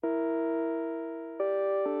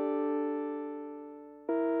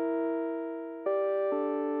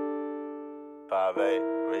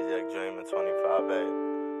25-8, Reject Dream in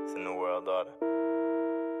 25-8. It's a new world order.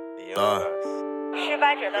 The universe.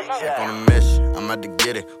 Back on a mission, I'm out to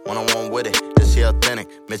get it, one-on-one with it, this here authentic,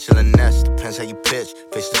 Mitchell and Ness, depends how you pitch,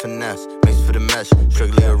 face the finesse, mix for the mesh,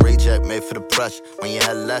 strictly a reject, made for the pressure, when you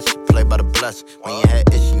had less, you play by the blessing, when you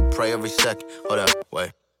had issue, you pray every second, hold up,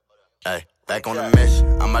 wait, hey. Back on the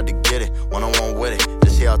mission, I'm out to get it, one-on-one with it,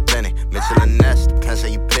 this here authentic, Mitchell and Ness, depends how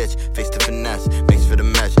you pitch, face the finesse, mix for the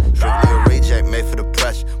mesh, strictly a reject, made for the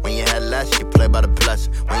pressure, when you had less, you play by the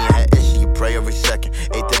blessing, when you had issue, you pray every second,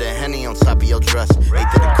 ate to the Henny on top of your dress,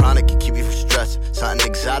 ate to the chronic, you keep you from stress, something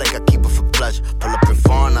exotic, I keep it for pleasure, pull up in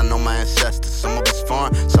foreign, I know my ancestors, some of us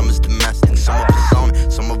foreign, some is domestic, some of us own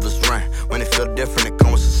it, some of us rent, when it feel different, it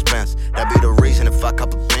come with suspense, that be the reason if I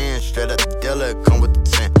cop a band, straight at the dealer, it come with the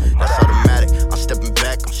tent, that's automatic, I'm stepping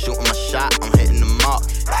back, I'm shooting my shot, I'm hitting the mark,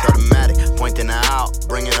 it's automatic, pointing her out,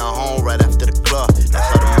 bringing her home right after the club, that's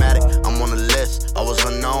automatic, I'm on the list, I was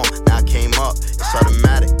unknown, now I came up, it's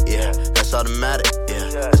automatic, yeah, that's automatic,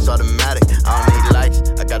 yeah, it's automatic, I don't need lights,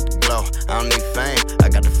 I got the glow, I don't need fame, I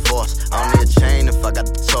got the force, I don't need a chain if I got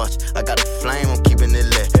the torch, I got the flame, I'm keeping it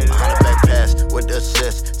lit, behind the back pass with the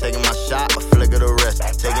assist, taking my shot, a flick of the wrist,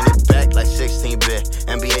 taking it back like 16-bit,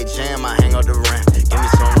 NBA Jam, I hang out the rim, give me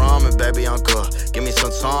some rum and baby I'm good, give me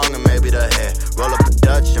some tongue and maybe the head, roll up a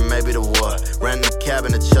Dutch and maybe the wood, rent the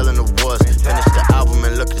cabin and chill in the woods, finish the album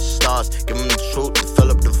and look at the stars, give them the truth to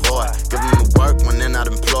fill up the void, give them the work when they're not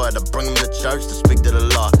employed, I bring them to church to speak to the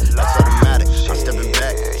Lord, that's automatic, I'm stepping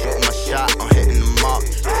back, shooting my shot, I'm hitting the mark,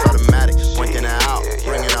 it's automatic, pointing her out,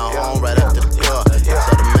 bringing her home right after the club, it's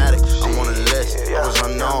automatic, I'm on the list, I was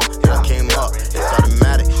unknown, then I came up, it's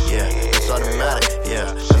automatic, yeah, it's automatic,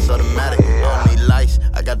 yeah, it's automatic, I don't need lights,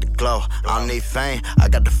 I got the glow, I don't need fame, I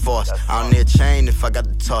got the force, I don't need a chain if I got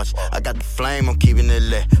the torch, I got the flame, I'm keeping it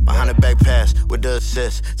lit, behind the back pass with the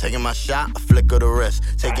assist, taking my shot, a flick of the wrist,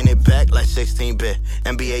 taking it back like 16-bit,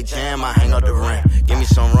 NBA Jam, I hang out the rim, give me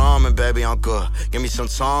some rum and baby I'm good, give me some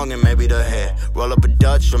tongue and maybe the head, roll up a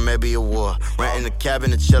Dutch or maybe a wood, renting the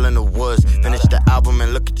cabin and chill in the woods, finish the album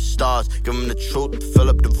and look at the stars, give them the truth to fill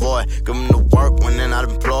up the void, give them the work when they're not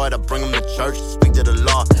employed, I bring them to church to speak to the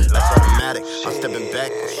Lord, that's automatic, I'm stepping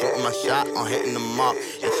back, I'm shooting my shot, I'm hitting the mark,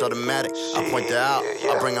 it's automatic, I point her out,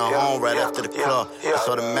 I bring her home right after the club, it's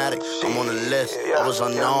automatic, I'm on the list, I was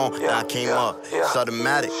unknown, now I came up, it's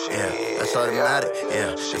automatic, yeah, it's automatic,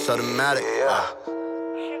 yeah, it's automatic,